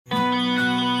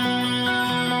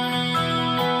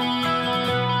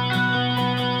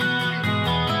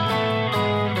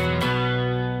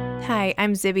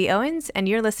I'm Zibby Owens, and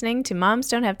you're listening to Moms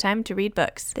Don't Have Time to Read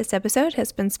Books. This episode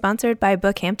has been sponsored by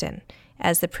Bookhampton.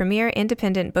 As the premier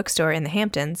independent bookstore in the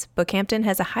Hamptons, Bookhampton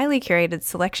has a highly curated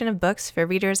selection of books for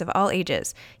readers of all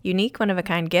ages, unique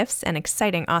one-of-a-kind gifts, and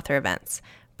exciting author events.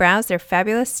 Browse their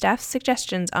fabulous staff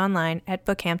suggestions online at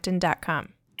bookhampton.com.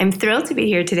 I'm thrilled to be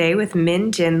here today with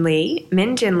Jin Lee.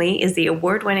 Jin Lee is the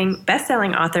award-winning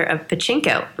best-selling author of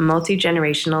PACHINKO, a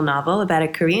multi-generational novel about a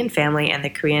Korean family and the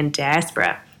Korean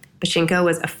diaspora. PACHINKO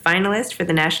was a finalist for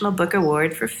the National Book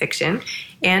Award for Fiction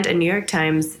and a New York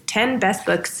Times 10 Best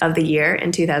Books of the Year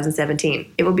in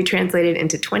 2017. It will be translated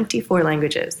into 24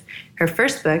 languages. Her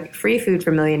first book, Free Food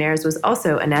for Millionaires, was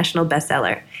also a national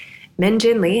bestseller.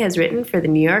 Jin Lee has written for The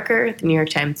New Yorker, The New York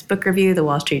Times Book Review, The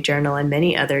Wall Street Journal, and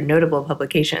many other notable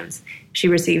publications. She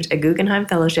received a Guggenheim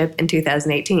Fellowship in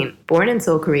 2018. Born in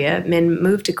Seoul, Korea, Min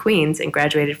moved to Queens and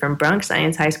graduated from Bronx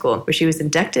Science High School, where she was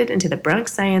inducted into the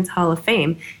Bronx Science Hall of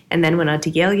Fame and then went on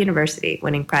to Yale University,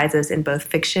 winning prizes in both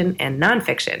fiction and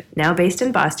nonfiction. Now based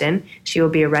in Boston, she will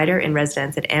be a writer in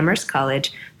residence at Amherst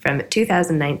College from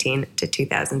 2019 to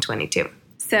 2022.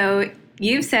 So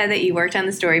you've said that you worked on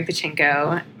the story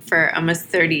PACHINKO for almost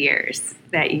 30 years,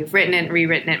 that you've written it and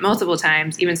rewritten it multiple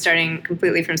times, even starting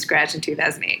completely from scratch in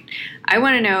 2008. I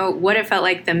want to know what it felt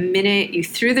like the minute you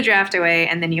threw the draft away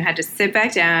and then you had to sit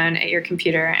back down at your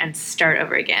computer and start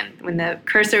over again. When the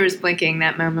cursor was blinking,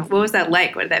 that moment, what was that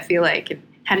like? What did that feel like? And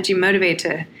how did you motivate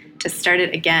to start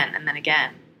it again and then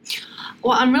again?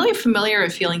 Well, I'm really familiar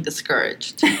with feeling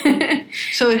discouraged,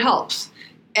 so it helps.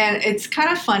 And it's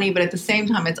kind of funny, but at the same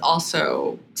time, it's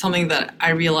also something that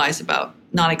I realize about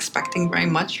not expecting very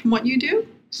much from what you do.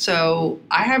 So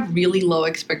I have really low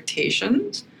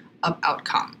expectations of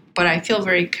outcome, but I feel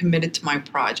very committed to my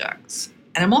projects.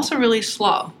 And I'm also really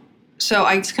slow. So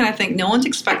I just kind of think no one's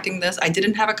expecting this. I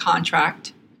didn't have a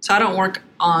contract, so I don't work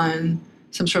on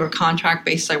some sort of contract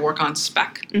basis. I work on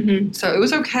spec. Mm-hmm. So it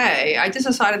was okay. I just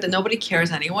decided that nobody cares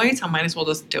anyway, so I might as well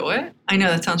just do it. I know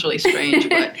that sounds really strange,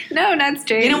 but no, not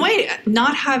strange. In a way,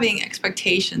 not having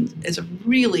expectations is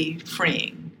really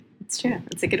freeing. It's true.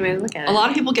 It's a good way to look at it. A lot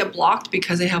of people get blocked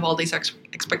because they have all these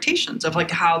expectations of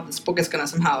like how this book is going to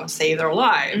somehow save their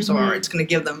lives, mm-hmm. or it's going to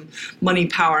give them money,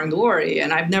 power, and glory.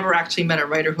 And I've never actually met a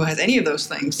writer who has any of those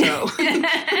things. So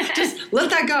just let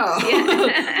that go.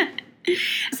 Yeah.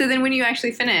 So then when you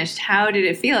actually finished, how did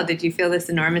it feel? Did you feel this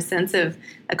enormous sense of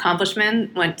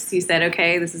accomplishment once you said,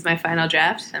 okay, this is my final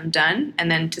draft, I'm done? And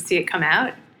then to see it come out,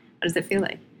 what does it feel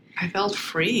like? I felt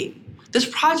free. This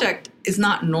project is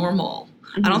not normal.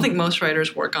 Mm-hmm. I don't think most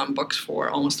writers work on books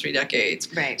for almost 3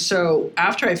 decades. Right. So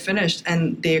after I finished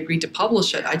and they agreed to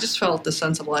publish it, I just felt the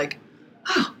sense of like,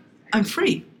 oh, I'm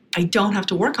free. I don't have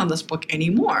to work on this book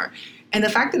anymore. And the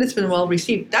fact that it's been well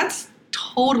received, that's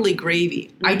totally gravy.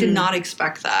 Mm-hmm. I did not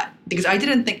expect that because I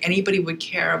didn't think anybody would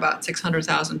care about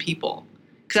 600,000 people,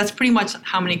 because that's pretty much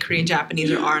how many Korean Japanese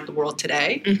there are in the world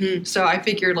today. Mm-hmm. So I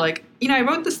figured like, I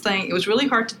wrote this thing. It was really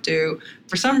hard to do.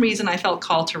 For some reason, I felt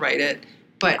called to write it,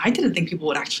 but I didn't think people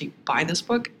would actually buy this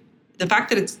book. The fact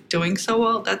that it's doing so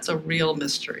well, that's a real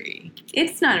mystery.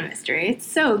 It's not a mystery. It's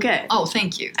so good. Oh,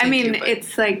 thank you.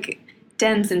 It's like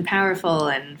dense and powerful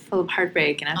and full of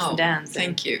heartbreak and ups and downs.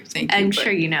 Thank you. I'm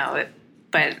sure you know it.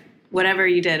 But whatever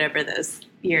you did over those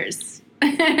years.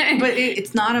 But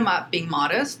it's not about being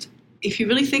modest. If you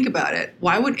really think about it,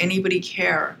 why would anybody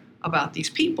care about these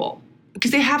people?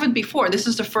 Because they haven't before. This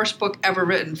is the first book ever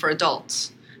written for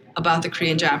adults about the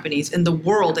Korean Japanese in the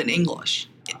world in English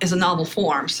as a novel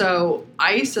form. So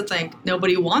I used to think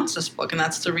nobody wants this book, and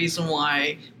that's the reason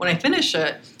why when I finish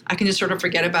it, I can just sort of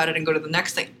forget about it and go to the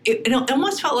next thing. It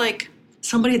almost felt like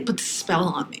somebody had put the spell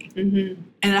on me. Mm-hmm.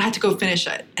 And I had to go finish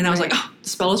it. And I was like, oh, the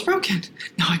spell is broken.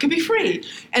 Now I can be free.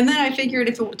 And then I figured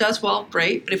if it does well,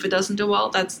 great. But if it doesn't do well,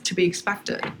 that's to be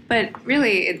expected. But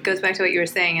really, it goes back to what you were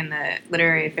saying in the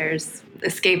literary affairs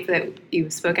escape that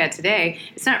you spoke at today.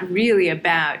 It's not really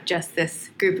about just this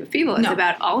group of people. It's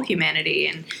about all humanity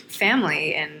and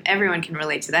family, and everyone can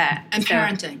relate to that. And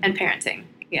parenting. And parenting,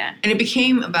 yeah. And it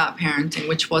became about parenting,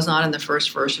 which was not in the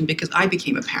first version because I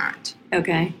became a parent.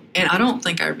 Okay. And I don't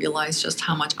think I realized just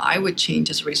how much I would change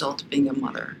as a result of being a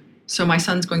mother. So my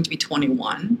son's going to be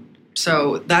 21.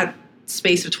 So that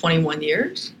space of 21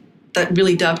 years, that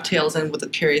really dovetails in with the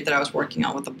period that I was working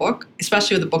on with the book,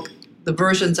 especially with the book, the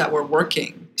versions that were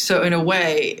working. So in a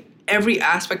way, every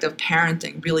aspect of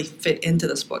parenting really fit into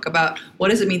this book about what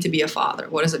does it mean to be a father?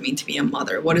 What does it mean to be a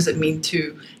mother? What does it mean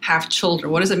to have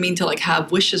children? What does it mean to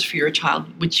have wishes for your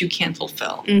child which you can't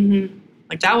fulfill? Mm-hmm.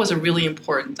 That was a really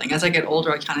important thing. As I get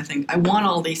older, I kind of think, I want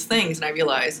all these things. And I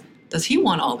realize, does he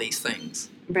want all these things?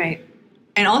 Right.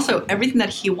 And also, everything that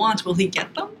he wants, will he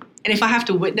get them? And if I have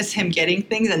to witness him getting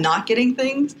things and not getting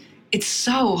things, it's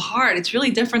so hard. It's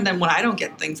really different than when I don't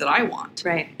get things that I want.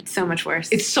 Right. It's so much worse.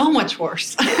 It's so much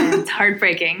worse. It's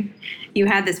heartbreaking. You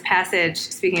had this passage,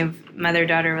 speaking of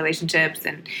mother-daughter relationships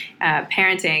and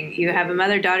parenting, you have a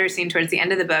mother-daughter scene towards the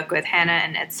end of the book with Hana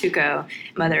and Etsuko,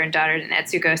 mother and daughter, and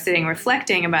Etsuko sitting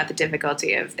reflecting about the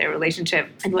difficulty of their relationship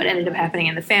and what ended up happening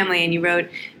in the family. And you wrote,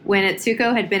 when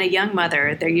Etsuko had been a young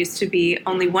mother, there used to be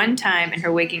only one time in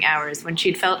her waking hours when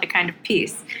she'd felt a kind of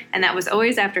peace, and that was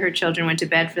always after her children went to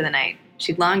bed for the night.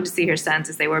 She'd longed to see her sons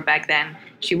as they were back then.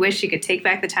 She wished she could take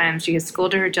back the times she had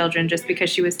scolded her children just because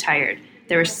she was tired.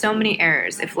 There were so many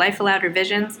errors. If life allowed her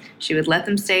visions, she would let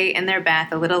them stay in their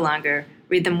bath a little longer,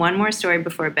 read them one more story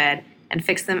before bed, and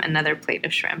fix them another plate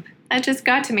of shrimp. That just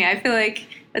got to me. I feel like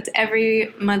that's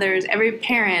every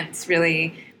parent's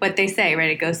really what they say, right?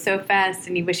 It goes so fast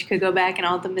and you wish you could go back and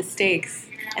all the mistakes.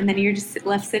 And then you're just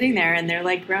left sitting there and they're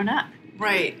like grown up.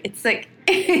 Right. It's like,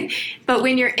 but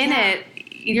when you're in it,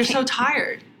 you're so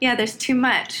tired. Yeah, there's too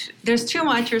much. There's too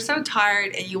much. You're so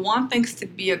tired, and you want things to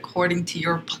be according to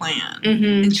your plan.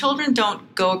 Mm-hmm. And children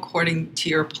don't go according to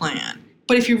your plan.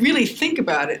 But if you really think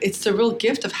about it, it's the real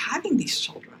gift of having these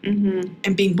children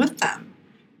and being with them.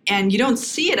 And you don't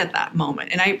see it at that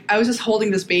moment. And I was just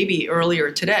holding this baby earlier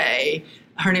today.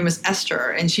 Her name is Esther,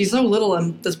 and she's so little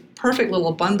and this perfect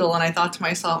little bundle. And I thought to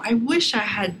myself, I wish I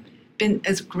had been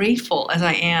as grateful as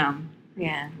I am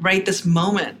right this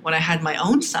moment when I had my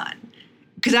own son.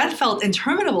 Because that felt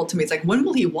interminable to me. It's like, when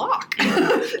will he walk?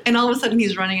 And all of a sudden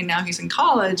he's running and now he's in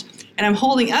college. And I'm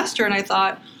holding Esther and I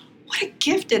thought, what a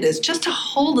gift it is just to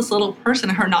hold this little person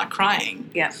and her not crying.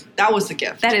 Yeah. That was the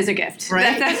gift. That is a gift.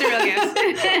 Right? That's a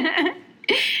real gift.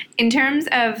 In terms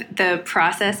of the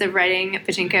process of writing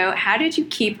Pachinko, how did you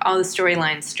keep all the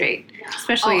storylines straight?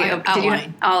 Especially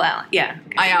outline. Yeah.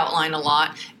 Okay. I outline a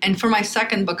lot. And for my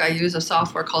second book, I use a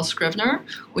software called Scrivener,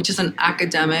 which is an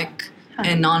academic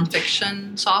and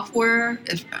nonfiction software.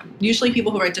 Usually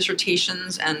people who write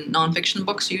dissertations and nonfiction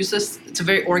books use this. It's a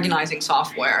very organizing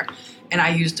software. And I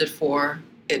used it for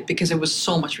it because it was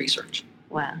so much research.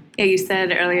 Wow. Yeah, you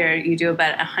said earlier you do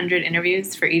about 100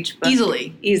 interviews for each book.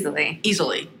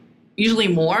 Easily. Usually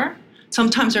more.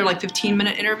 Sometimes they're like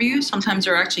 15-minute interviews. Sometimes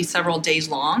they're actually several days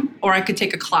long. Or I could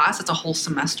take a class. It's a whole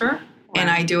semester. Wow. And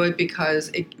I do it because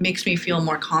it makes me feel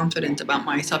more confident about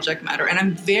my subject matter. And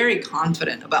I'm very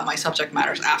confident about my subject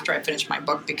matters after I finish my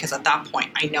book because at that point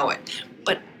I know it.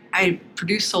 But I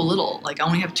produce so little. Like I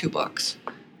only have 2 books.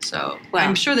 So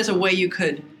I'm sure there's a way you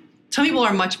could. Some people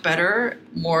are much better,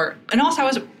 more. And also I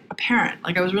was a parent.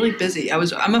 Like I was really busy.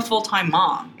 I'm a full-time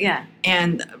mom. Yeah.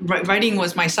 And writing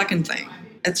was my second thing.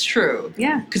 It's true.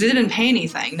 Yeah. Because it didn't pay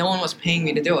anything. No one was paying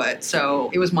me to do it.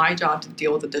 So it was my job to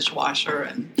deal with the dishwasher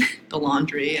and the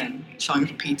laundry and showing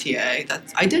for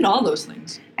PTA. I did all those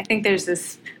things. I think there's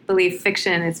this belief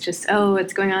fiction. It's just,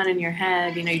 what's going on in your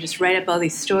head? You just write up all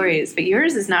these stories. But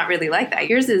yours is not really like that.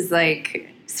 Yours is like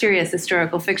serious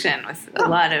historical fiction with a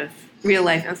lot of real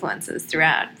life influences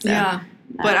throughout. So, yeah.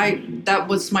 But that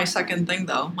was my second thing,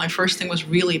 though. My first thing was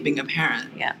really being a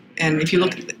parent. Yeah. And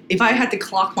if I had to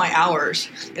clock my hours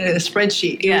in a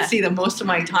spreadsheet, you would see that most of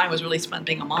my time was really spent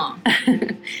being a mom.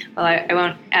 Well, I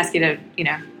won't ask you to,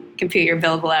 compute your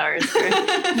billable hours for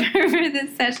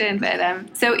this session.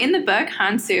 But so in the book,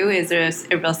 Hansu is a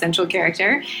real central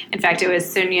character. In fact, it was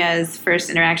Sunya's first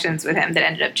interactions with him that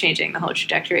ended up changing the whole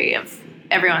trajectory of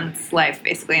everyone's life,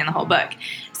 basically, in the whole book.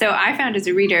 So I found as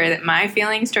a reader that my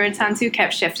feelings towards Hansu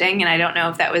kept shifting, and I don't know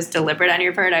if that was deliberate on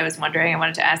your part. I was wondering, I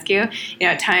wanted to ask you.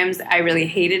 At times I really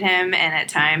hated him, and at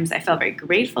times I felt very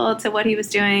grateful to what he was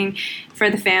doing for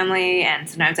the family, and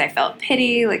sometimes I felt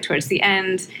pity, like towards the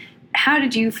end. How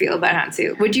did you feel about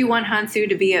Hansu? Would you want Hansu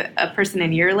to be a person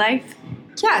in your life?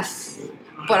 Yes,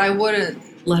 but I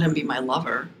wouldn't let him be my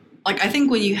lover. Like, I think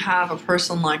when you have a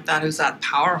person like that who's that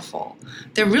powerful,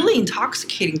 they're really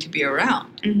intoxicating to be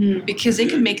around because they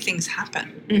can make things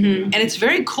happen. And it's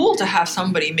very cool to have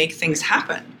somebody make things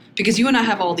happen because you and I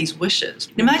have all these wishes.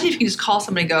 And imagine if you can just call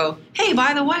somebody and go, hey,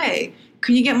 by the way,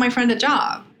 can you get my friend a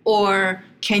job? Or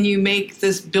can you make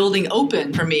this building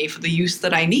open for me for the use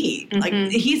that I need? Like,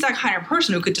 he's that kind of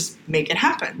person who could just make it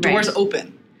happen. Doors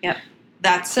open. Yep.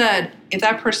 That said, if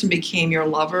that person became your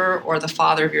lover or the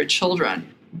father of your children,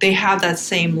 they have that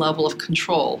same level of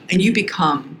control, and you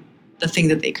become the thing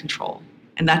that they control.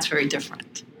 And that's very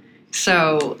different.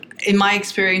 So in my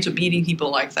experience with meeting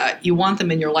people like that, you want them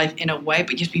in your life in a way,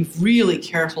 but you have to be really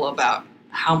careful about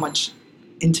how much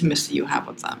intimacy you have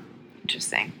with them.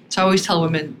 Interesting. So I always tell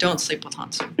women, don't sleep with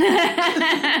Hansu.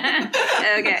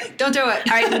 Okay. Don't do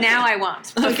it. All right, now I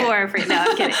won't. Before, no,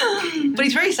 I'm kidding. But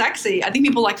he's very sexy. I think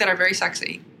people like that are very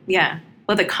sexy. Yeah.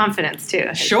 Well, the confidence, too.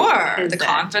 The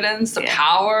confidence, the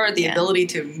power, the ability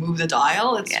to move the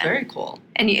dial. It's very cool.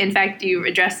 And in fact, you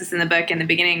address this in the book. In the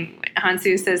beginning,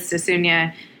 Hansu says to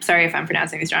Sunya, sorry if I'm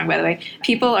pronouncing these wrong, by the way,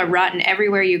 people are rotten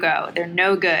everywhere you go. They're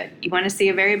no good. You want to see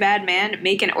a very bad man?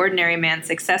 Make an ordinary man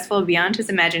successful beyond his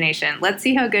imagination. Let's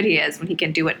see how good he is when he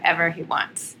can do whatever he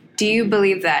wants. Do you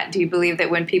believe that? Do you believe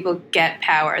that when people get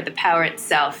power, the power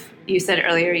itself, you said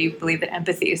earlier you believe that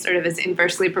empathy sort of is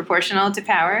inversely proportional to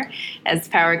power. As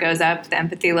power goes up, the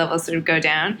empathy levels sort of go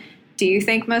down. Do you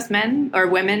think most men, or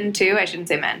women too, I shouldn't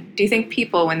say men, do you think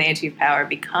people, when they achieve power,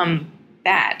 become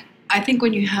bad? I think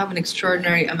when you have an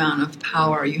extraordinary amount of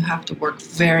power, you have to work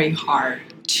very hard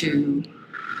to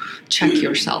check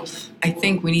yourself. I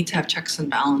think we need to have checks and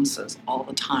balances all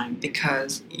the time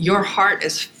because your heart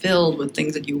is filled with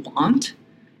things that you want.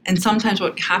 And sometimes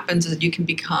what happens is you can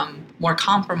become more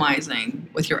compromising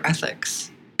with your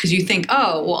ethics because you think,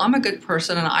 oh, well, I'm a good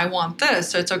person and I want this,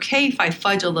 so it's okay if I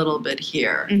fudge a little bit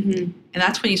here. Mm-hmm. And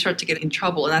that's when you start to get in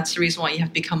trouble. And that's the reason why you have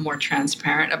to become more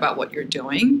transparent about what you're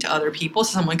doing to other people.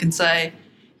 So someone can say,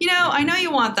 you know, I know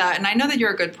you want that and I know that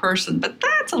you're a good person, but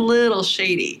that's a little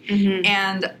shady. Mm-hmm.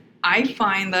 And I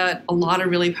find that a lot of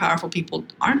really powerful people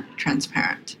aren't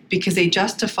transparent because they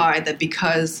justify that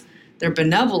because they're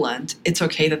benevolent, it's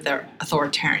okay that they're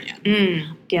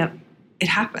authoritarian. Yep. It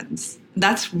happens.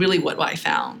 That's really what I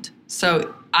found.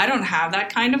 So I don't have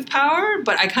that kind of power,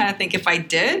 but I kind of think if I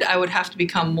did, I would have to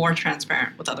become more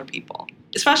transparent with other people,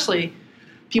 especially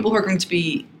people who are going to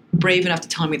be brave enough to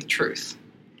tell me the truth.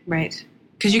 Right.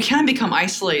 Because you can become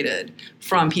isolated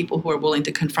from people who are willing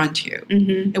to confront you.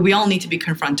 Mm-hmm. And we all need to be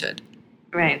confronted.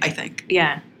 Right. I think.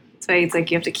 Yeah. So it's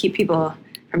like you have to keep people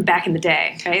from back in the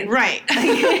day, right? Right.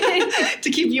 To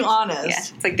keep you honest.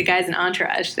 Yeah. It's like the guys in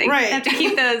Entourage. They have to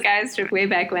keep those guys from way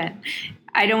back when.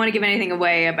 I don't want to give anything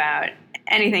away about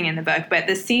anything in the book, but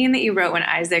the scene that you wrote when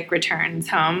Isaac returns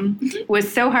home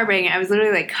was so heartbreaking. I was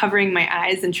literally like covering my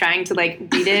eyes and trying to like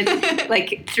read it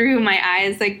like through my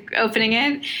eyes, like opening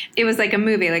it. It was like a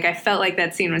movie. Like I felt like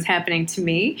that scene was happening to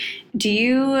me. Do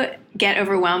you get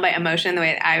overwhelmed by emotion the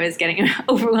way that I was getting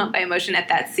overwhelmed by emotion at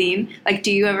that scene? Like,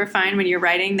 do you ever find when you're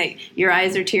writing that your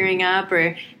eyes are tearing up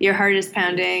or your heart is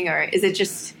pounding, or is it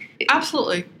just...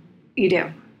 Absolutely. You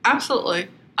do? Absolutely.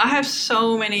 I have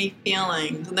so many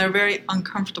feelings, and they're very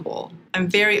uncomfortable. I'm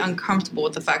very uncomfortable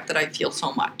with the fact that I feel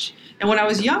so much. And when I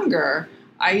was younger,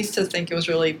 I used to think it was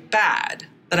really bad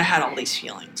that I had all these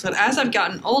feelings. But as I've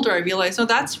gotten older, I realized, no,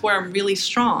 that's where I'm really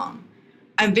strong.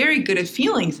 I'm very good at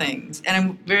feeling things, and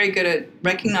I'm very good at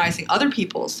recognizing other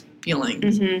people's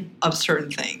feelings of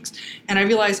certain things. And I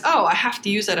realized, oh, I have to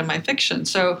use that in my fiction.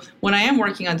 So when I am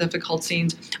working on difficult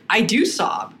scenes, I do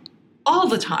sob all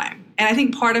the time. And I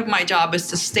think part of my job is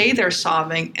to stay there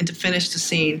sobbing and to finish the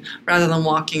scene rather than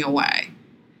walking away.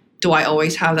 Do I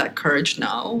always have that courage?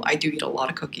 No. I do eat a lot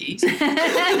of cookies. But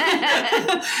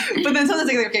then sometimes I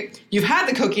think, okay, you've had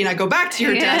the cookie, and I go back to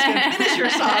your desk and finish your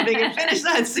sobbing and finish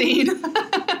that scene.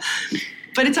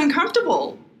 But it's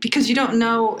uncomfortable because you don't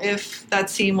know if that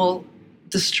scene will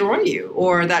destroy you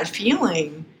or that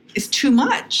feeling is too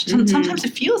much. Sometimes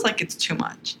it feels like it's too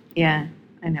much. Yeah,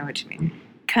 I know what you mean.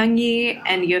 Kang-yi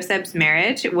and Yoseb's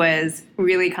marriage was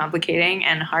really complicating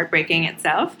and heartbreaking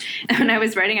itself. And when I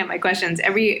was writing out my questions,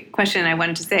 every question I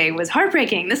wanted to say was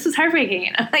heartbreaking. This was heartbreaking.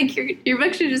 And I'm like, your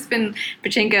book should have just been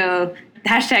PACHINKO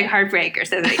 #heartbreak or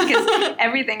something, because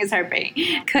everything is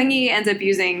heartbreaking. Kang-yi ends up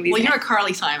using these... Well, you know what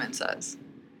Carly Simon says?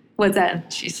 What's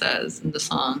that? She says in the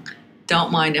song, "Don't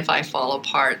mind if I fall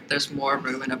apart. There's more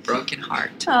room in a broken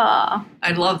heart." Aww.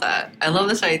 I love that. I love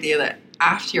this idea that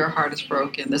after your heart is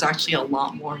broken, there's actually a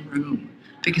lot more room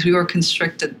because we were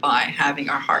constricted by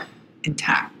having our heart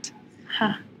intact.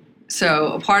 Huh. So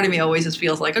a part of me always just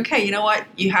feels like, okay, you know what?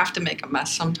 You have to make a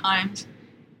mess sometimes,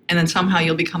 and then somehow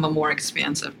you'll become a more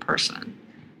expansive person.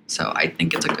 So I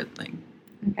think it's a good thing.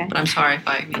 Okay. But I'm sorry if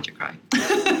I made you cry.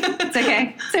 It's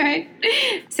okay. It's all right.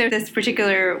 So this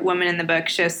particular woman in the book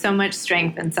shows so much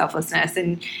strength and selflessness,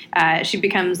 and she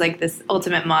becomes like this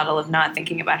ultimate model of not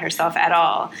thinking about herself at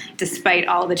all, despite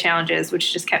all the challenges,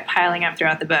 which just kept piling up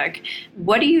throughout the book.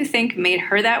 What do you think made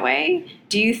her that way?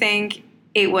 Do you think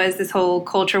it was this whole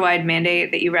culture-wide mandate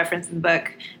that you reference in the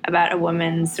book about a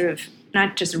woman's sort of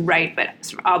not just right, but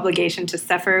sort of obligation to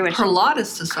suffer? Which her lot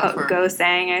is to suffer.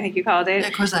 Go-sang, I think you called it. Yeah,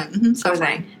 Go-sang.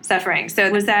 Suffering. Suffering.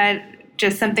 So was that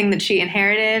just something that she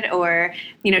inherited, or,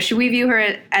 you know, should we view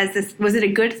her as this, was it a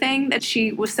good thing that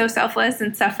she was so selfless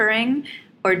and suffering,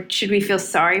 or should we feel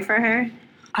sorry for her?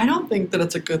 I don't think that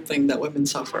it's a good thing that women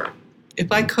suffer. If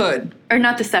I could. Or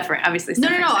not the suffering, obviously. No.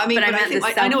 I mean,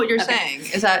 but I know what you're saying,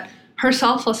 is that her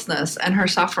selflessness and her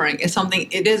suffering is something,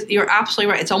 you're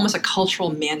absolutely right. It's almost a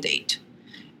cultural mandate.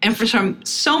 And for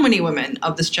so many women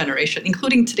of this generation,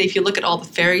 including today, if you look at all the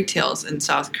fairy tales in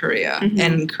South Korea and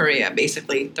in Korea,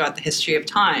 basically throughout the history of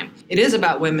time, it is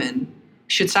about women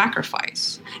should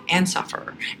sacrifice and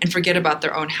suffer and forget about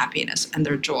their own happiness and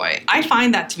their joy. I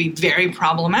find that to be very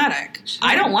problematic. Sure.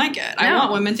 I don't like it. No. I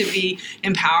want women to be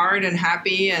empowered and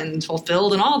happy and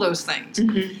fulfilled and all those things.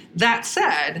 That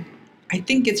said, I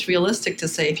think it's realistic to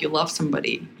say if you love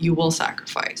somebody, you will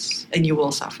sacrifice and you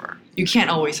will suffer. You can't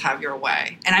always have your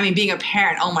way. And I mean, being a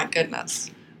parent, oh my goodness,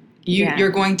 you're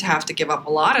going to have to give up a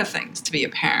lot of things to be a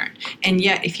parent. And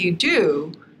yet, if you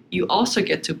do, you also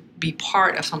get to be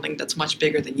part of something that's much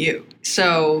bigger than you.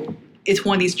 So it's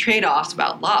one of these trade-offs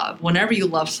about love. Whenever you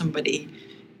love somebody,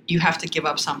 you have to give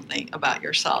up something about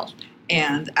yourself.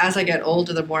 And as I get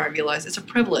older, the more I realize it's a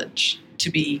privilege to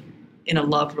be in a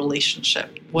love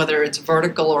relationship, whether it's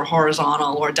vertical or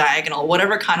horizontal or diagonal,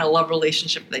 whatever kind of love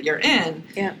relationship that you're in,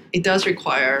 it does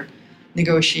require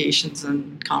negotiations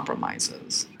and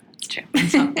compromises. That's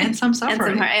true. And some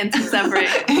suffering. and some suffering.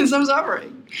 And some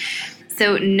suffering.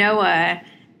 So Noah,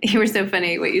 you were so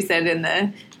funny what you said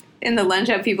in the lunch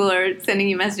hour. People are sending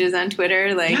you messages on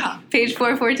Twitter, like page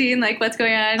 414, like what's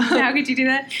going on? How could you do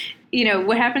that? You know,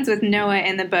 what happens with Noah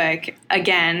in the book,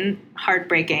 again,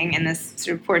 heartbreaking in this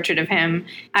sort of portrait of him.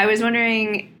 I was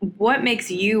wondering, what makes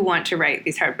you want to write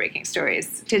these heartbreaking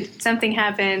stories? Did something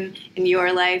happen in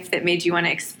your life that made you want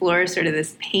to explore sort of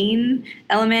this pain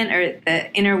element or the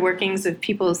inner workings of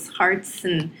people's hearts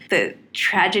and the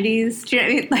tragedies? Do you know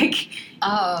what I mean? Like,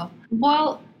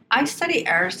 well, I study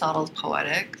Aristotle's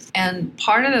poetics, and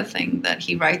part of the thing that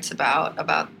he writes about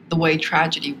the way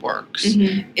tragedy works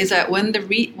is that when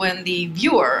the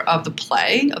viewer of the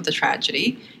play, of the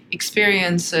tragedy,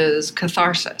 experiences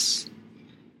catharsis,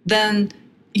 then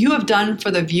you have done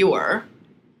for the viewer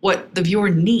what the viewer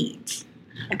needs.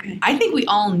 Okay. I think we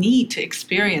all need to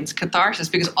experience catharsis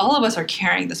because all of us are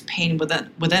carrying this pain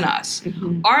within us.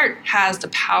 Art has the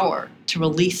power to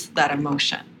release that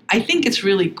emotion. I think it's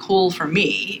really cool for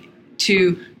me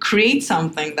to create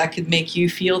something that could make you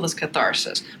feel this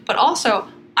catharsis. But also,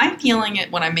 I'm feeling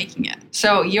it when I'm making it.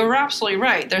 So you're absolutely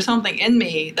right. There's something in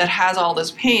me that has all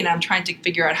this pain. I'm trying to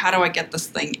figure out how do I get this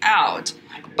thing out.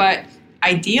 But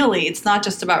ideally, it's not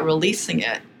just about releasing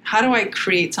it. How do I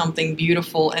create something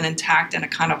beautiful and intact and a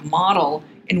kind of model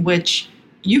in which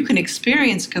you can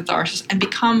experience catharsis and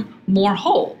become more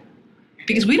whole?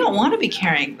 Because we don't want to be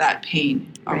carrying that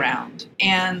pain around.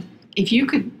 And if you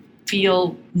could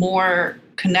feel more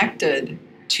connected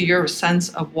to your sense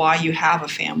of why you have a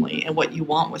family and what you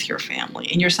want with your family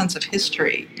and your sense of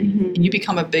history, and you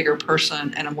become a bigger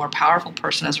person and a more powerful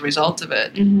person as a result of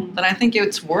it, then I think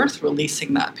it's worth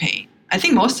releasing that pain. I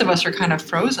think most of us are kind of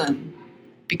frozen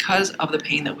because of the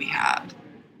pain that we have.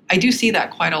 I do see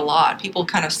that quite a lot. People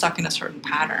kind of stuck in a certain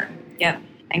pattern. Yep.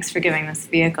 Thanks for giving this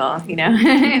vehicle, you know.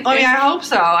 Oh, yeah, I hope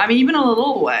so. I mean, even in a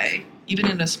little way, even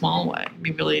in a small way, it'd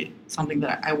be really something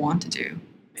that I want to do.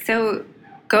 So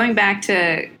going back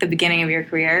to the beginning of your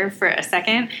career for a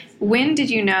second, when did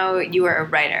you know you were a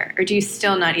writer? Or do you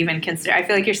still not even consider? I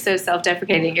feel like you're so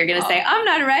self-deprecating. You're going to say, I'm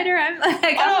not a writer. I'm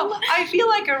like, I feel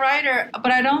like a writer,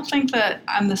 but I don't think that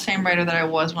I'm the same writer that I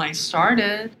was when I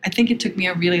started. I think it took me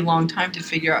a really long time to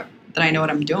figure out that I know what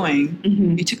I'm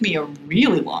doing. It took me a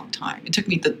really long time. It took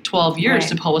me 12 years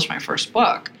to publish my first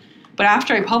book. But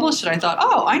after I published it, I thought,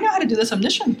 I know how to do this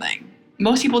omniscient thing.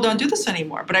 Most people don't do this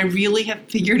anymore, but I really have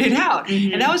figured it out.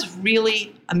 And that was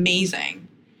really amazing.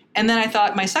 And then I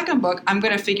thought, my second book, I'm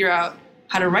going to figure out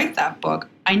how to write that book.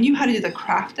 I knew how to do the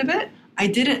craft of it. I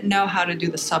didn't know how to do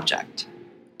the subject.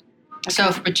 Okay. So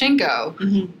for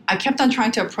PACHINKO, I kept on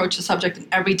trying to approach the subject in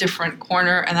every different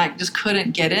corner, and I just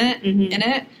couldn't get in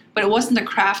it. But it wasn't the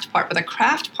craft part. But the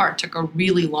craft part took a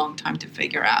really long time to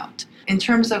figure out. In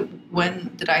terms of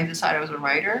when did I decide I was a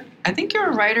writer, I think you're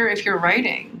a writer if you're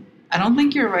writing. I don't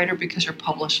think you're a writer because you're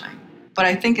publishing. But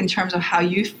I think in terms of how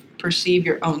you perceive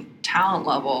your own talent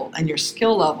level and your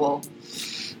skill level,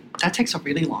 that takes a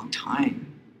really long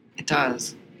time. It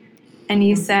does. And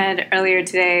you said earlier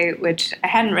today, which I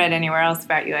hadn't read anywhere else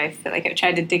about you, I feel like I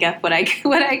tried to dig up what I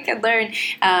could learn,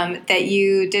 that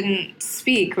you didn't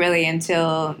speak really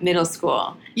until middle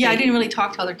school. Yeah, I didn't really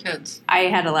talk to other kids. I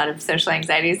had a lot of social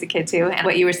anxiety as a kid too. And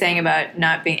what you were saying about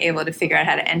not being able to figure out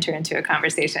how to enter into a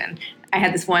conversation. I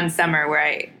had this one summer where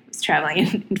I was traveling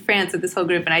in France with this whole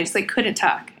group, and I just couldn't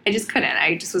talk. I just couldn't.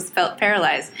 I just felt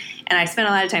paralyzed. And I spent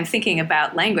a lot of time thinking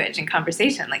about language and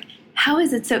conversation. Like, how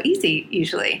is it so easy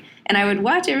usually? And I would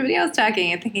watch everybody else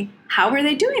talking and thinking, how are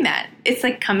they doing that? It's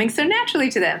coming so naturally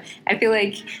to them. I feel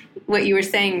like what you were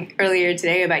saying earlier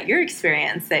today about your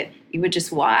experience, that you would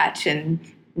just watch and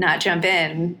not jump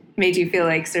in, made you feel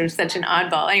like sort of such an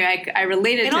oddball. Anyway, I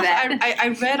related to that. I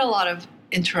read a lot of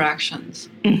interactions.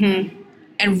 Mm-hmm.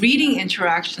 And reading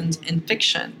interactions in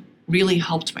fiction really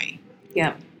helped me.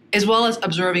 Yeah. As well as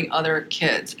observing other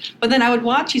kids. But then I would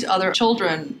watch these other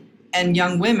children and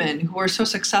young women who are so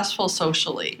successful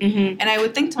socially. Mm-hmm. And I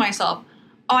would think to myself,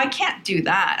 oh, I can't do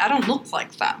that. I don't look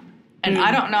like them. And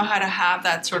I don't know how to have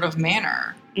that sort of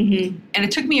manner. Mm-hmm. And it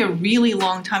took me a really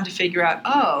long time to figure out,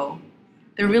 oh,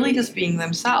 they're really just being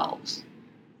themselves.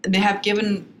 And they have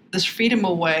given this freedom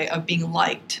away of being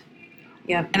liked.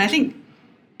 Yeah. And I think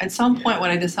at some point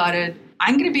when I decided,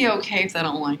 I'm going to be okay if they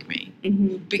don't like me.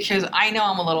 Mm-hmm. Because I know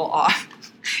I'm a little off.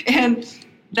 And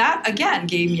that, again,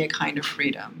 gave me a kind of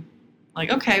freedom. Like,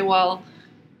 okay, well,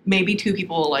 maybe 2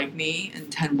 people will like me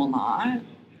and 10 will not.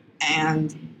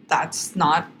 And that's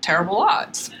not terrible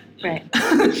odds. Right.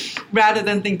 Rather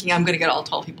than thinking I'm going to get all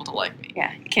 12 people to like me.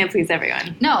 Yeah, you can't please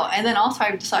everyone. No, and then also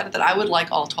I decided that I would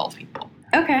like all 12 people.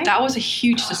 Okay. That was a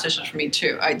huge decision for me,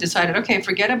 too. I decided, okay,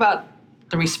 forget about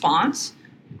the response.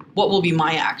 What will be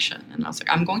my action? And I was like,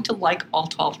 I'm going to like all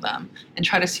 12 of them and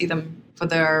try to see them for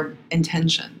their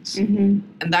intentions. Mm-hmm.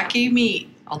 And that gave me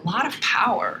a lot of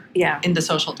power in the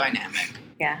social dynamic.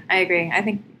 Yeah, I agree. I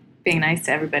think being nice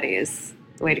to everybody is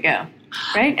the way to go.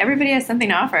 Right? Everybody has something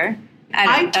to offer.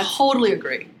 I totally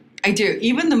agree. I do.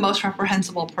 Even the most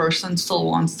reprehensible person still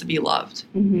wants to be loved.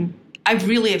 Mm-hmm. I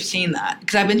really have seen that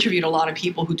because I've interviewed a lot of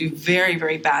people who do very,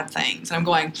 very bad things. And I'm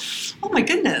going, oh my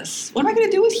goodness, what am I going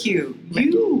to do with you?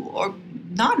 You are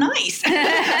not nice. And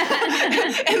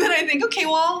then I think, okay,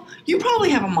 well, you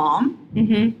probably have a mom.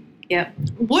 Mm-hmm. Yep.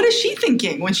 What is she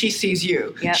thinking when she sees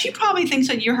you? Yep. She probably thinks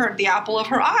that you're the apple of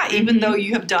her eye, even though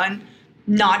you have done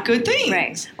not good things.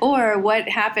 Right. Or what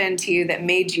happened to you that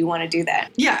made you want to do that?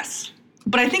 Yes.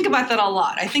 But I think about that a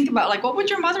lot. I think about, like, what would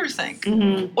your mother think?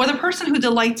 Mm-hmm. Or the person who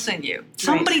delights in you.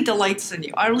 Somebody delights in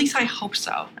you. Or at least I hope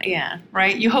so. Yeah.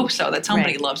 Right? You hope so, that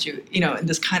somebody loves you, in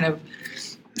this kind of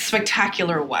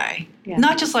spectacular way. Yeah.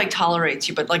 Not just, like, tolerates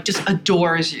you, but, like, just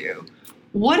adores you.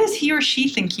 What is he or she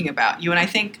thinking about you? And I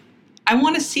think, I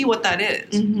want to see what that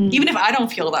is. Mm-hmm. Even if I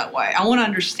don't feel that way. I want to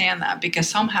understand that because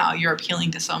somehow you're appealing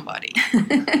to somebody.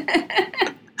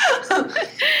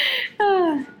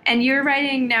 And you're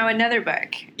writing now another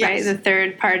book, right? The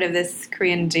third part of this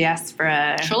Korean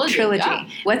diaspora trilogy. Yeah.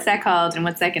 What's that called and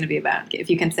what's that going to be about, if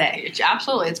you can say?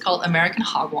 Absolutely. It's called American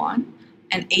Hagwon,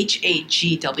 and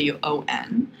Hagwon.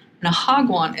 And a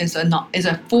Hagwon is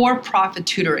a for-profit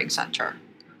tutoring center.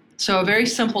 So a very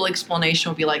simple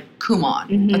explanation would be like Kumon.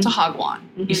 Mm-hmm. That's a Hagwon.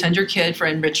 Mm-hmm. You send your kid for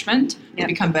enrichment to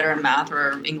become better in math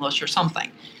or English or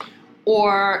something.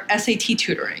 Or SAT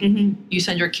tutoring. Mm-hmm. You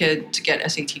send your kid to get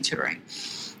SAT tutoring.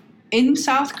 In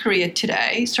South Korea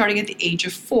today, starting at the age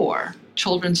of 4,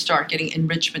 children start getting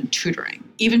enrichment tutoring,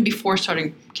 even before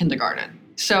starting kindergarten.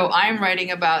 So I'm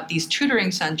writing about these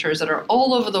tutoring centers that are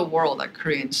all over the world that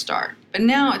Koreans start. But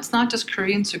now it's not just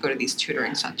Koreans who go to these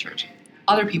tutoring centers.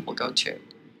 Other people go too.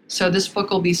 So this book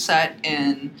will be set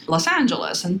in Los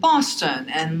Angeles and Boston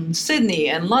and Sydney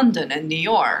and London and New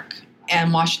York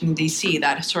and Washington, D.C.,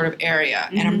 that sort of area.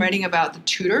 Mm-hmm. And I'm writing about the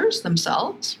tutors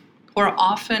themselves, who are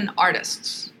often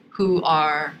artists who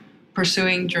are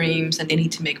pursuing dreams and they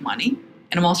need to make money.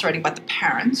 And I'm also writing about the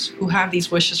parents who have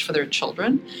these wishes for their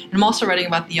children. And I'm also writing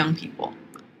about the young people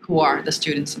who are the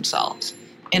students themselves.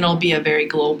 And it'll be a very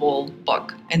global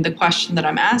book. And the question that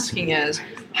I'm asking is,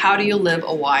 how do you live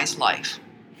a wise life?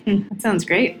 That sounds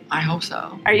great. I hope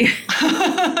so. Are you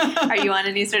on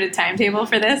any sort of timetable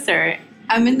for this, or?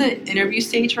 I'm in the interview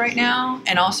stage right now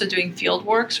and also doing field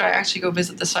work. So I actually go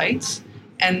visit the sites.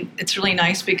 And it's really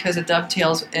nice because it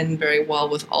dovetails in very well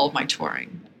with all of my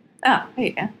touring. Oh, there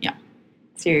you go. Yeah.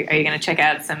 So are you going to check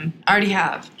out some? I already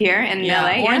have. Here in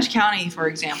LA? Orange County, for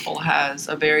example, has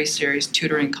a very serious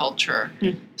tutoring culture.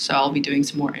 So I'll be doing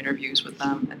some more interviews with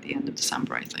them at the end of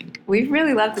December, I think. We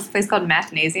really love this place called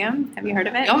Mathnasium. Have you heard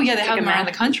of it? Oh, yeah, they have them around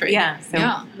the country. Yeah,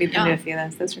 so we've been to a few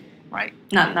of those. Right.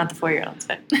 Not the 4-year-olds,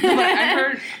 but. But I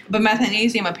heard, but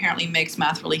Mathnasium apparently makes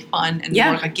math really fun and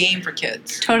more like a game for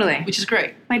kids. Totally. Which is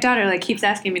great. My daughter keeps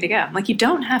asking me to go. I'm like, you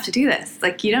don't have to do this.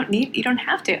 You don't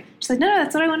have to. She's like, no,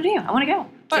 that's what I want to do. I want to go.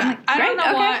 But so I don't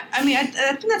know why. I mean, I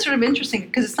think that's sort of interesting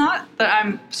because it's not that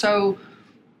I'm so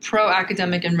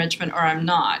pro-academic enrichment or I'm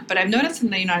not. But I've noticed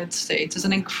in the United States there's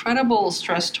an incredible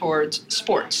stress towards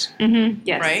sports. Mm-hmm.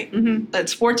 Yes. Right? Mm-hmm. That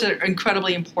sports are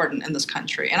incredibly important in this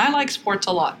country. And I like sports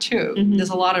a lot too. Mm-hmm. There's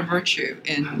a lot of virtue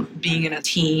in being in a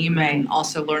team and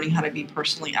also learning how to be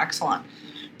personally excellent.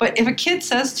 But if a kid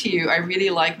says to you, I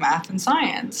really like math and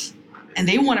science, and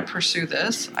they want to pursue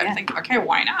this, I think, okay,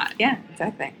 why not? Yeah,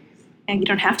 exactly. And you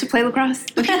don't have to play lacrosse.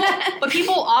 But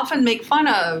people often make fun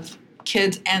of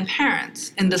kids and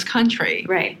parents in this country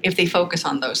if they focus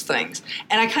on those things.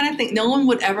 And I kind of think no one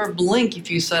would ever blink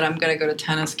if you said, I'm going to go to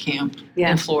tennis camp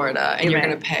in Florida and you're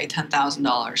going to pay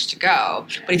 $10,000 to go.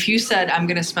 But if you said, I'm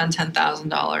going to spend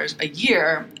 $10,000 a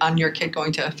year on your kid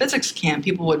going to a physics camp,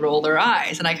 people would roll their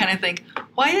eyes. And I kind of think,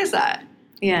 why is that?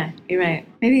 Yeah, you're right.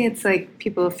 Maybe it's like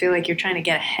people feel like you're trying to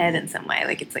get ahead in some way,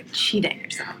 like it's like cheating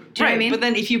or something. Do you know what I mean? But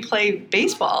then if you play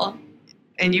baseball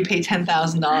and you pay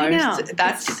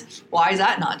 $10,000, why is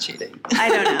that not cheating? I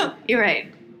don't know. You're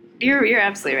right. You're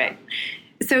absolutely right.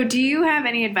 So do you have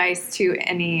any advice to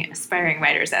any aspiring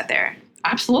writers out there?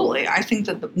 Absolutely. I think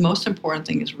that the most important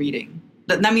thing is reading.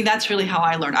 I mean, that's really how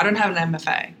I learned. I don't have an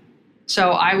MFA.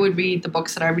 So I would read the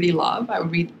books that I really love. I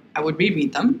would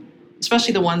reread them,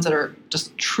 especially the ones that are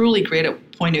just truly great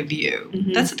at point of view.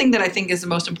 Mm-hmm. That's the thing that I think is the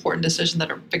most important decision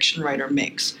that a fiction writer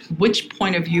makes. Which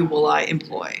point of view will I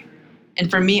employ? And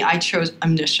for me, I chose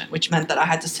omniscient, which meant that I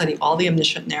had to study all the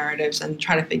omniscient narratives and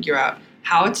try to figure out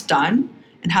how it's done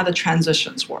and how the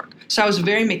transitions work. So I was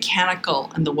very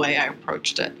mechanical in the way I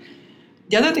approached it.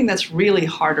 The other thing that's really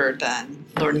harder than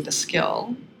learning the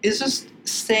skill is just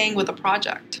staying with a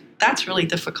project. That's really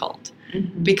difficult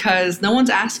because no one's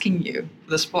asking you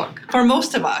for this book. For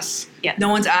most of us, no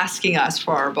one's asking us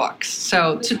for our books.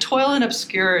 So to toil in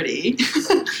obscurity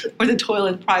or to toil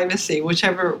in privacy,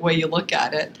 whichever way you look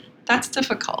at it, that's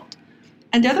difficult.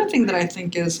 And the other thing that I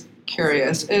think is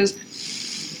curious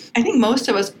is I think most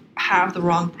of us have the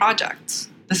wrong projects.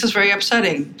 This is very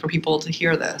upsetting for people to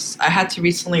hear this. I had to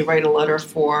recently write a letter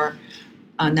for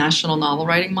National Novel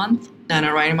Writing Month,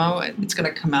 NaNoWriMo. It's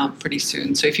going to come out pretty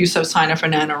soon. So if you sign up for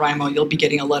NaNoWriMo, you'll be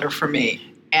getting a letter from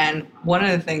me. And one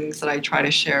of the things that I try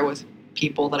to share with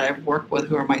people that I've worked with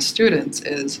who are my students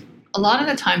is a lot of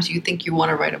the times you think you want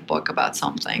to write a book about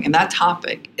something, and that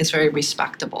topic is very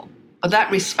respectable. But that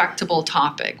respectable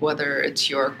topic, whether it's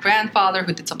your grandfather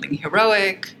who did something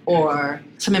heroic or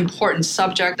some important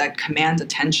subject that commands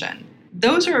attention,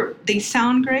 they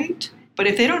sound great, but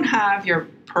if they don't have your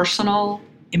personal,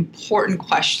 important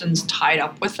questions tied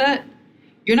up with it,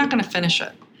 you're not going to finish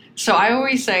it. So I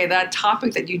always say that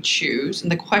topic that you choose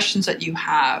and the questions that you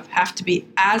have to be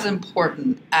as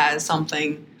important as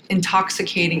something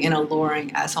intoxicating and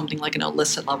alluring as something like an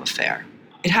illicit love affair.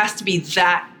 It has to be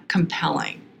that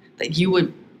compelling that you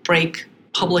would break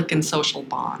public and social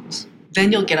bonds.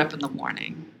 Then you'll get up in the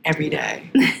morning every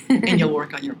day and you'll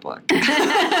work on your book.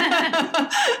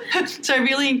 So I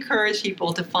really encourage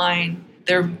people to find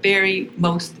their very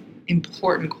most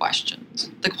important questions.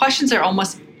 The questions they're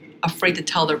almost afraid to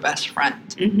tell their best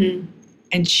friend.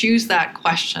 And choose that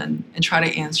question and try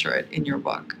to answer it in your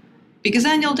book. Because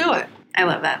then you'll do it. I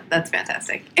love that. That's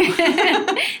fantastic.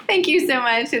 Thank you so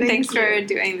much. And thanks for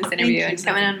doing this interview and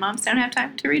coming on Moms Don't Have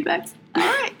Time to Read Books. All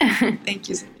right. Thank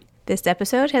you. This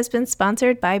episode has been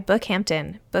sponsored by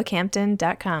Bookhampton,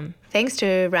 bookhampton.com. Thanks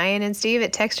to Ryan and Steve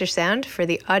at Texture Sound for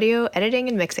the audio editing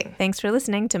and mixing. Thanks for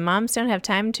listening to Moms Don't Have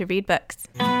Time to Read Books.